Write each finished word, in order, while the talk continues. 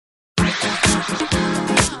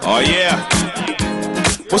Oh yeah.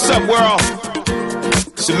 What's up, world?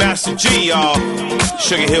 It's the Master G, y'all.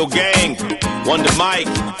 Sugarhill Gang, Wonder Mike,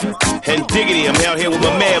 and Diggity. I'm out here with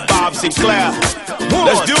my man Bob Sinclar.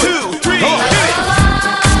 Let's do it. 2, 3, hit it.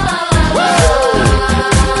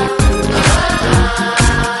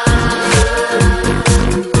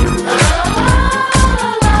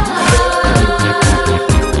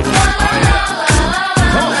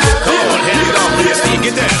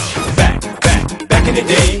 In the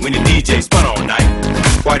day when the DJ spun all night,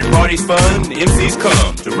 why the party's fun, the MCs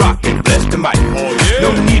come to rock and bless the mic. Oh, yeah.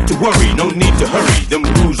 No need to worry, no need to hurry, them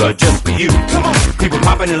rules are just for you. Come on, people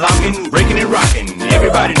popping and locking, breaking and rocking.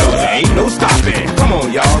 Everybody knows there ain't no stopping. Come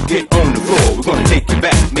on, y'all, get on the floor. We're gonna take you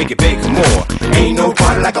back, make it big for more. Ain't no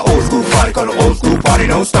party like an old school party, cause an old school party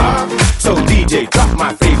don't stop. So DJ, drop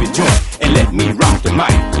my favorite joint and let me rock the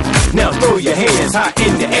mic. Now throw your hands high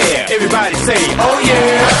in the air. Everybody say, oh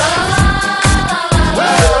yeah.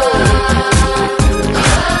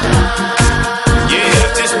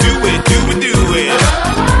 Yeah, just do it, do it, do it.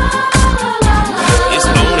 It's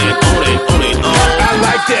on it, on it, on it, on. I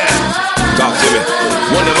like that. Talk to me.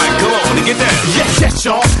 Wonder Mike, come on, to get that. Yes,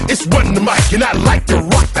 y'all. It's Wonder Mike, and I like to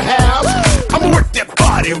rock the house. I'ma work that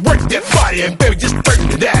body, and baby, just burn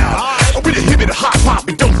it down. I'm with a hip and a hop hop,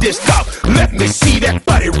 and don't just stop. Let me see that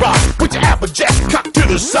body rock. Put your applejack cock to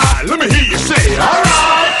the side. Let me hear you say,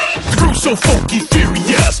 alright. The groove's so funky,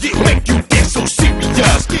 furious, make you dance so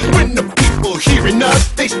serious. When the people hearing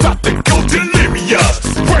us, they start to go delirious.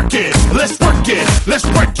 Work it, let's work it, let's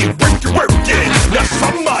work it, work it, work it. Now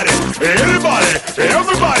somebody, anybody,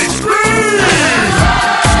 everybody scream.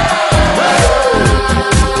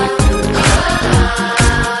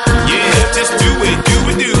 Just do it, do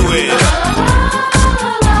it, do it.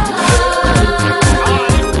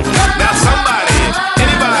 Now somebody,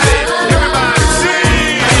 anybody, everybody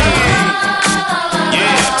sing.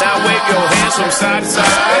 Yeah, now wave your hands from side to side.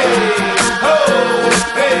 Hey, ho,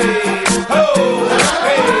 hey, ho,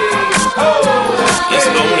 hey, ho. It's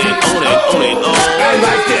on it, on it, on it, on. I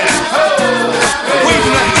like that.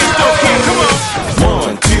 Waving like this, don't care, come on.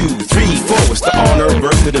 1, 2, 3, 4. It's the honor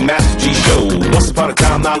birth of the Master G Show. Once upon a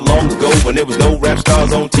time, not long ago, when there was no rap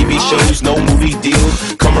stars on TV shows, no movie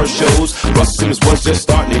deals, commercials. Russell Simmons was just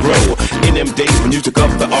starting to grow. In them days when you took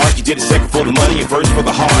up the art, you did it second for the money and first for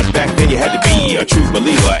the heart. Back then you had to be a true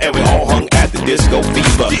believer, and we all hung at the disco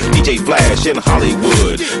fever. DJ Flash in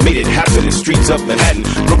Hollywood made it happen in streets of Manhattan,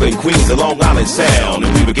 Brooklyn, Queens, and Long Island Sound.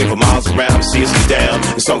 And we would get for miles around to see us get down.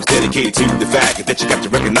 The song's dedicated to the fact that you got to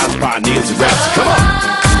recognize pioneers and raps. Come on!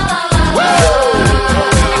 Woo!